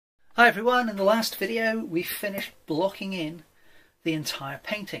Hi everyone, in the last video we finished blocking in the entire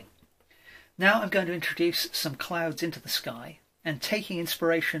painting. Now I'm going to introduce some clouds into the sky, and taking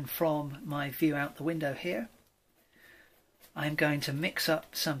inspiration from my view out the window here, I'm going to mix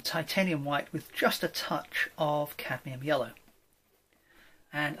up some titanium white with just a touch of cadmium yellow.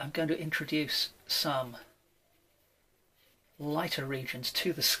 And I'm going to introduce some lighter regions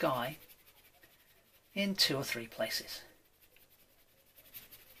to the sky in 2 or 3 places.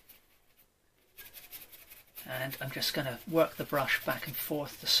 And I'm just going to work the brush back and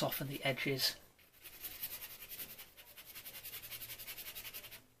forth to soften the edges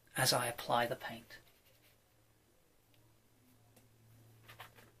as I apply the paint.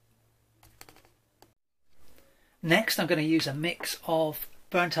 Next I'm going to use a mix of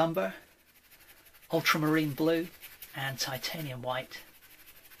burnt umber, ultramarine blue and titanium white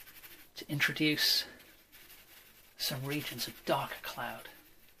to introduce some regions of darker cloud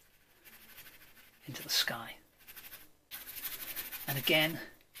into the sky. And again,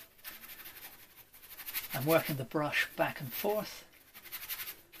 I'm working the brush back and forth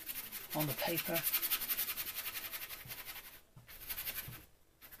on the paper,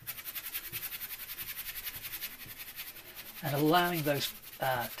 and allowing those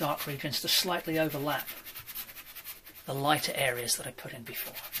dark regions to slightly overlap the lighter areas that I put in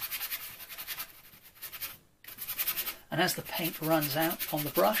before. And as the paint runs out on the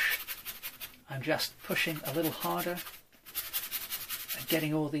brush, I'm just pushing a little harder and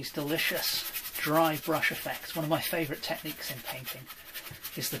getting all these delicious dry brush effects. One of my favourite techniques in painting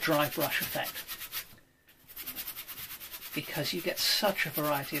is the dry brush effect, because you get such a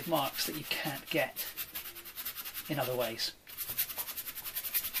variety of marks that you can't get in other ways.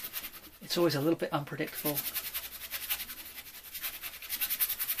 It's always a little bit unpredictable,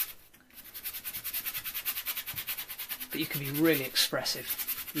 but you can be really expressive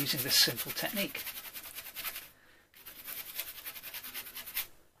using this simple technique.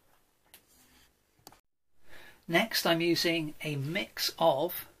 Next I'm using a mix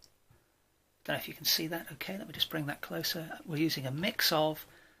of, don't know if you can see that, okay, let me just bring that closer. We're using a mix of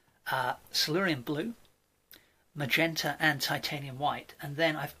Silurian blue, magenta and titanium white, and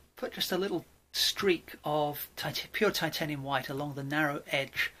then I've put just a little streak of pure titanium white along the narrow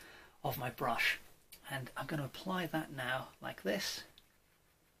edge of my brush, and I'm going to apply that now like this.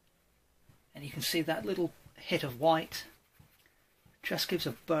 And you can see that little hit of white just gives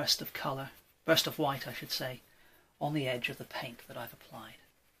a burst of colour, burst of white I should say, on the edge of the paint that I've applied.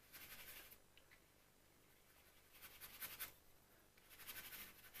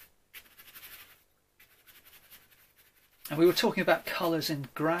 And we were talking about colours in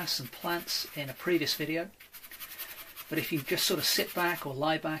grass and plants in a previous video, but if you just sort of sit back or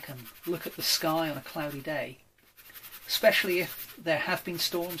lie back and look at the sky on a cloudy day, especially if there have been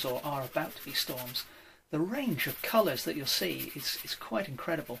storms or are about to be storms, the range of colours that you'll see is quite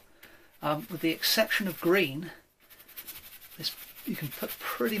incredible. With the exception of green, you can put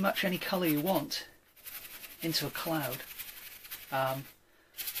pretty much any colour you want into a cloud,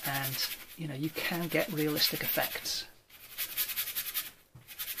 and you know, you can get realistic effects.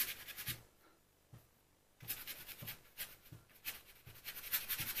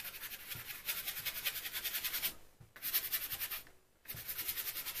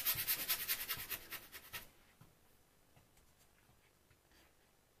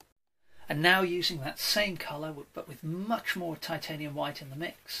 And now using that same colour, but with much more titanium white in the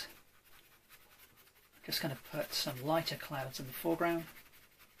mix, I'm just going to put some lighter clouds in the foreground.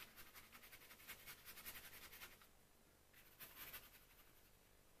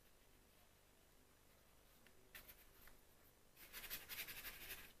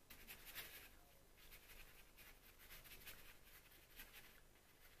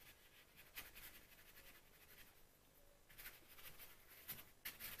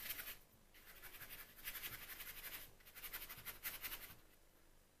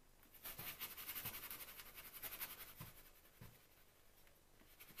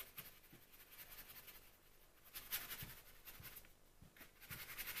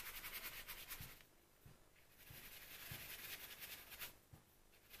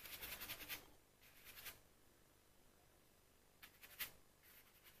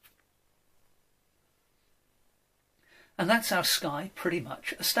 And that's our sky pretty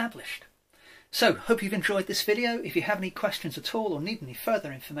much established. So, hope you've enjoyed this video. If you have any questions at all or need any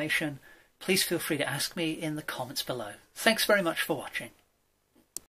further information, please feel free to ask me in the comments below. Thanks very much for watching.